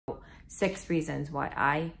6 reasons why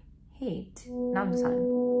I hate 남도산.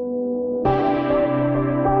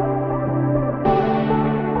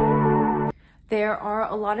 There are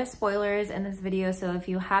a lot of spoilers in this video, so if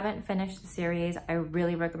you haven't finished the series, I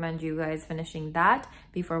really recommend you guys finishing that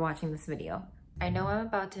before watching this video. I know I'm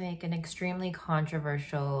about to make an extremely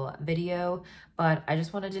controversial video, but I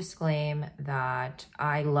just want to disclaim that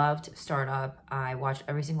I loved Startup. I watched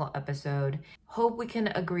every single episode. Hope we can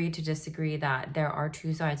agree to disagree that there are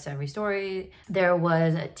 2 sides to every story. There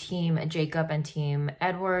was Team Jacob and Team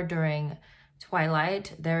Edward during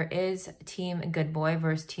Twilight. There is Team Good Boy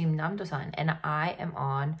versus Team Namdosan, and I am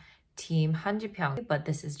on Team Han Ji Pyeong, but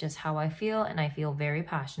this is just how I feel, and I feel very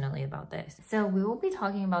passionately about this. So we will be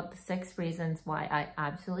talking about the 6 reasons why I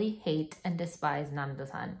absolutely hate and despise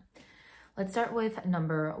Namdosan. Let's start with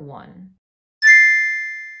number 1.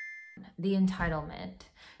 The entitlement.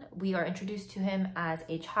 We are introduced to him as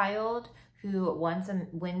a child who wins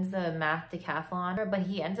the math decathlon, but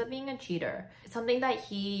he ends up being a cheater. Something that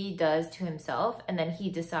he does to himself, and then he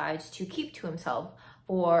decides to keep to himself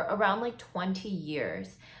for around like 20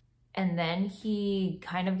 years. And then he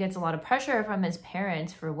kind of gets a lot of pressure from his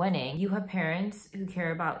parents for winning. You have parents who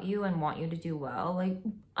care about you and want you to do well. Like,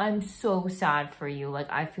 I'm so sad for you. Like,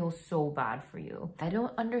 I feel so bad for you. I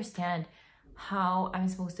don't understand how I'm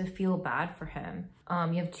supposed to feel bad for him.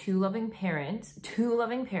 You have 2 loving parents,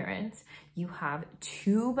 You have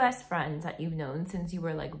 2 best friends that you've known since you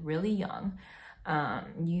were like really young.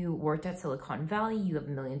 You worked at Silicon Valley. You have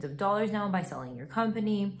millions of dollars now by selling your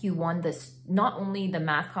company. You won this, not only the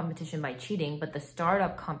math competition by cheating, but the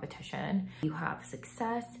startup competition. You have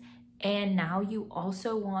success, and now you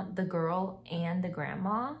also want the girl and the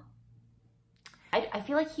grandma. I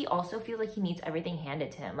feel like he also feels like he needs everything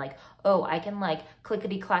handed to him. Like, oh, I can like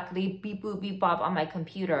clickety clackety beep boop beep bop on my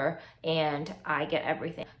computer and I get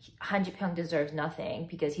everything. Han Ji Pyeong deserves nothing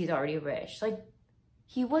because he's already rich. Like,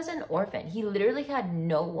 he was an orphan. He literally had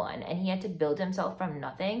no one, and he had to build himself from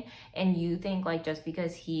nothing. And you think like just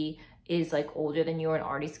because he is like older than you and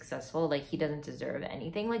already successful, like he doesn't deserve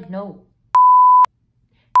anything. Like, no,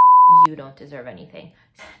 you don't deserve anything.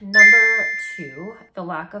 Number 2, the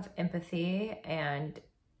lack of empathy and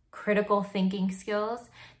critical thinking skills.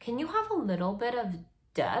 Can you have a little bit of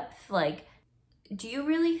depth? Like, do you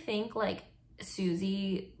really think like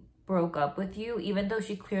Susie broke up with you, even though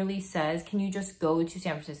she clearly says, can you just go to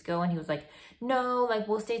San Francisco? And he was like, no, like,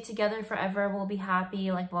 we'll stay together forever, we'll be happy,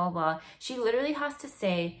 like, blah blah. She literally has to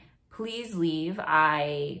say, please leave,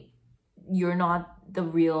 you're not the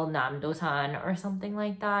real Namdo-san, or something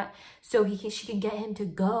like that, so she can get him to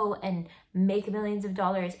go and make millions of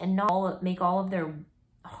dollars and not make all of their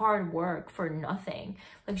hard work for nothing.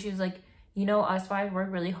 Like, she was like, you know, us 5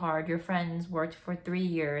 worked really hard, your friends worked for 3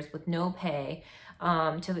 years with no pay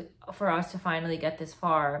for us to finally get this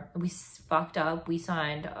far. We fucked up, we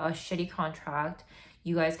signed a shitty contract,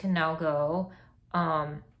 you guys can now go,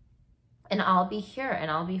 and I'll be here and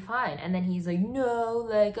I'll be fine. And then he's like, no,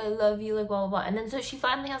 like, I love you, like, blah blah blah. And then so she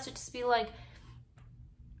finally has to just be like,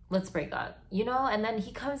 let's break up, you know? And then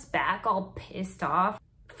he comes back all pissed off.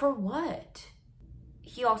 For what?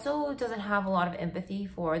 He also doesn't have a lot of empathy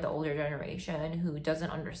for the older generation who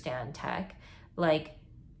doesn't understand tech. Like,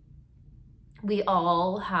 we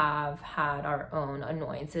all have had our own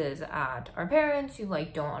annoyances at our parents who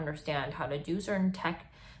like don't understand how to do certain tech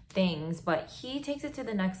things, but he takes it to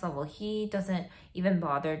the next level. He doesn't even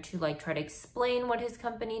bother to like try to explain what his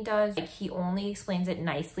company does. Like, he only explains it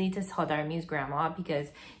nicely to Seodarmi's grandma because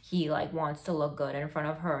he like wants to look good in front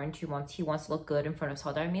of her, and he wants to look good in front of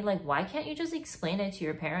Seodarmi. Like, why can't you just explain it to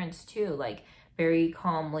your parents too, like very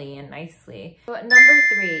calmly and nicely? But number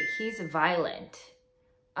 3, he's violent.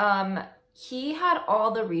 He had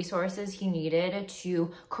all the resources he needed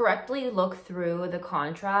to correctly look through the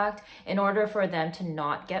contract in order for them to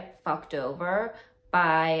not get fucked over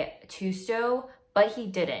by Tusto, but he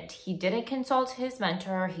didn't. He didn't consult his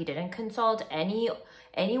mentor. He didn't consult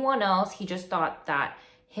anyone else. He just thought that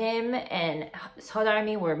him and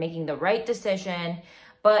Seodarmi were making the right decision,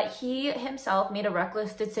 but he himself made a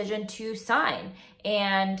reckless decision to sign.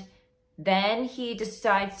 And then he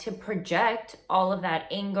decides to project all of that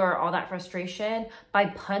anger, all that frustration by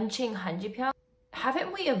punching Han Ji Pyeong.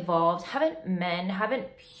 Haven't we evolved? Haven't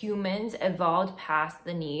humans evolved past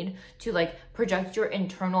the need to like project your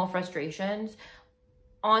internal frustrations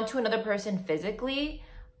onto another person physically?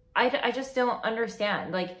 I just don't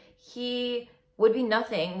understand. Like, he would be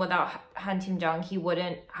nothing without Han Tim-jung. He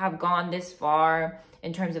wouldn't have gone this far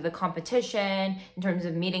in terms of the competition, in terms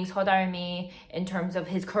of meeting Seodarmi, in terms of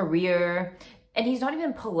his career. And he's not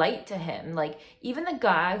even polite to him. Like, even the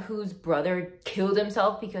guy whose brother killed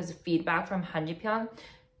himself because of feedback from Han Ji Pyeong,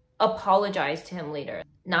 apologize to him later.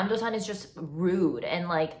 Namdo-san is just rude and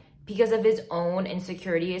like, because of his own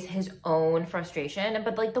insecurities, his own frustration.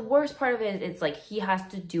 But like the worst part of it is like he has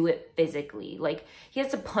to do it physically. Like he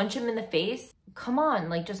has to punch him in the face. Come on,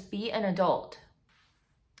 like just be an adult.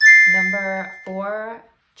 Number 4,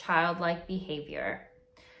 childlike behavior.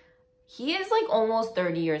 He is like almost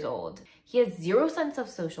 30 years old. He has zero sense of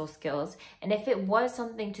social skills. And if it was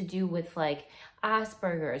something to do with like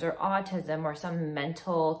Asperger's or autism or some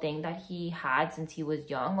mental thing that he had since he was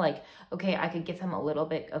young, like, okay, I could give him a little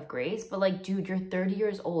bit of grace, but like, dude, you're 30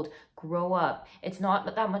 years old, grow up. It's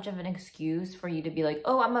not that much of an excuse for you to be like,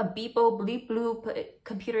 oh, I'm a beepo bleep bloop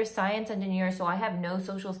computer science engineer, so I have no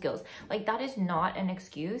social skills. Like, that is not an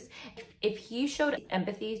excuse. If he showed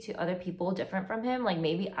empathy to other people different from him, like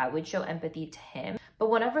maybe I would show empathy to him. But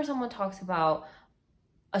whenever someone talks about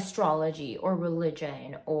astrology or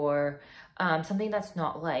religion or something that's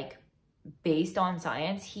not like based on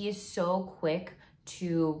science, he is so quick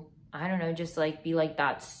to, I don't know, just like be like,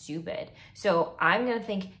 that's stupid. So I'm gonna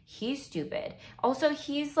think he's stupid. Also,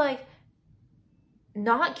 he's like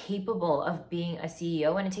not capable of being a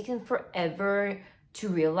CEO, and it takes him forever to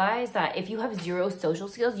realize that if you have zero social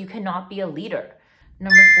skills, you cannot be a leader.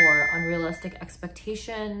 Number 4, unrealistic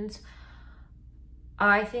expectations.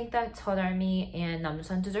 I think that Cheoldarmi and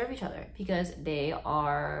Namdo-san deserve each other because they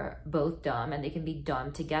are both dumb and they can be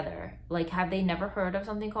dumb together. Like, have they never heard of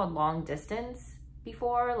something called long distance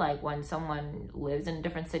before? Like when someone lives in a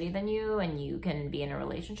different city than you and you can be in a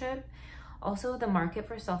relationship. Also, the market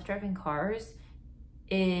for self-driving cars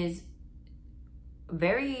is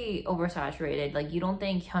very oversaturated. Like, you don't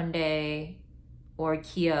think Hyundai or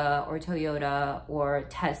Kia or Toyota or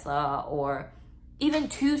Tesla or even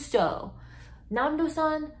Tusto.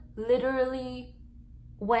 Namdo-san literally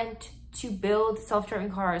went to build self-driving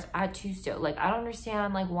cars at Tusto. Like, I don't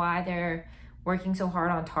understand like why they're working so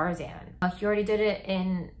hard on Tarzan. He already did it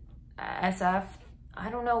in SF. I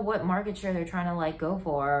don't know what market share they're trying to like go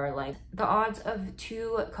for. Like, the odds of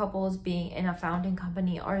 2 couples being in a founding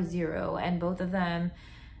company are 0, and both of them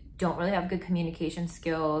don't really have good communication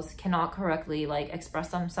skills, cannot correctly like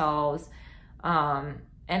express themselves. And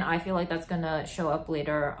I feel like that's gonna show up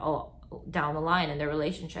later down the line in their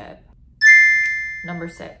relationship. Number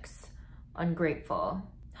 6, ungrateful.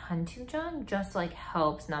 Han Ji Pyeong just like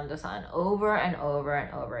helps Namdo-san over and over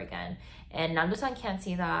and over again. And Namdo-san can't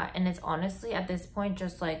see that. And it's honestly at this point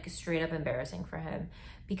just like straight up embarrassing for him.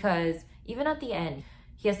 Because even at the end,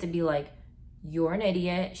 he has to be like, you're an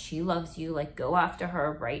idiot, she loves you, like go after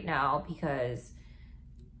her right now because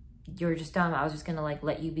you're just dumb. I was just gonna like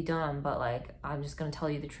let you be dumb, but like I'm just gonna tell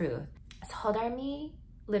you the truth. Cheoldarmi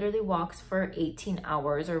literally walks for 18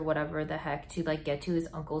 hours or whatever the heck to like get to his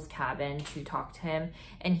uncle's cabin to talk to him,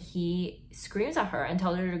 and he screams at her and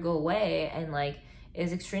tells her to go away and like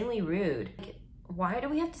is extremely rude. Like, why do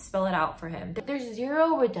we have to spell it out for him? There's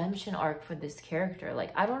zero redemption arc for this character.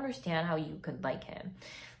 Like, I don't understand how you could like him.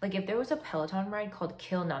 Like, if there was a Peloton ride called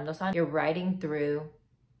Kill Namdo-san, you're riding through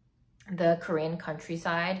the Korean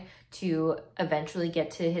countryside to eventually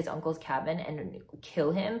get to his uncle's cabin and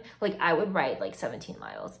kill him, like I would ride like 17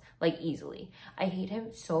 miles, like easily. I hate him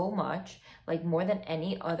so much, like more than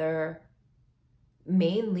any other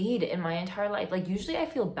main lead in my entire life. Like, usually I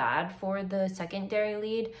feel bad for the secondary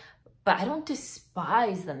lead, but I don't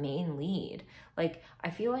despise the main lead. Like, I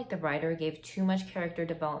feel like the writer gave too much character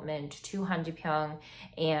development to Han Ji Pyeong,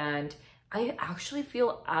 and I actually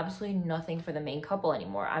feel absolutely nothing for the main couple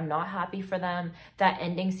anymore. I'm not happy for them. That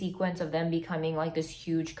ending sequence of them becoming like this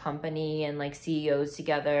huge company and like CEOs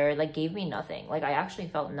together, like gave me nothing. Like, I actually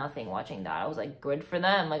felt nothing watching that. I was like, good for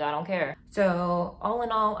them. Like, I don't care. So all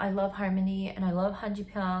in all, I love Harmony and I love Han Ji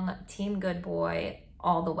Pyeong, team good boy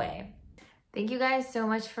all the way. Thank you guys so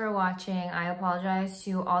much for watching. I apologize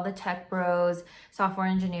to all the tech bros, software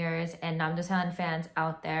engineers, and Namdo-san fans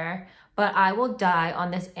out there, but I will die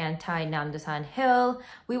on this anti-Namdo-san hill.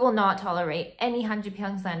 We will not tolerate any Han Ji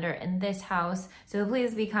Pyeong slander in this house, so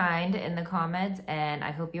please be kind in the comments, and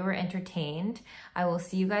I hope you were entertained. I will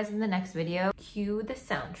see you guys in the next video. Cue the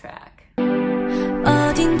soundtrack.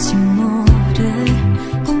 어딘지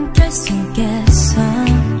모를 꿈결 속에서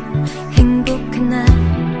행복한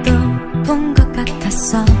날도 본 것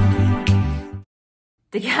같았어.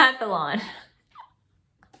 Decathlon.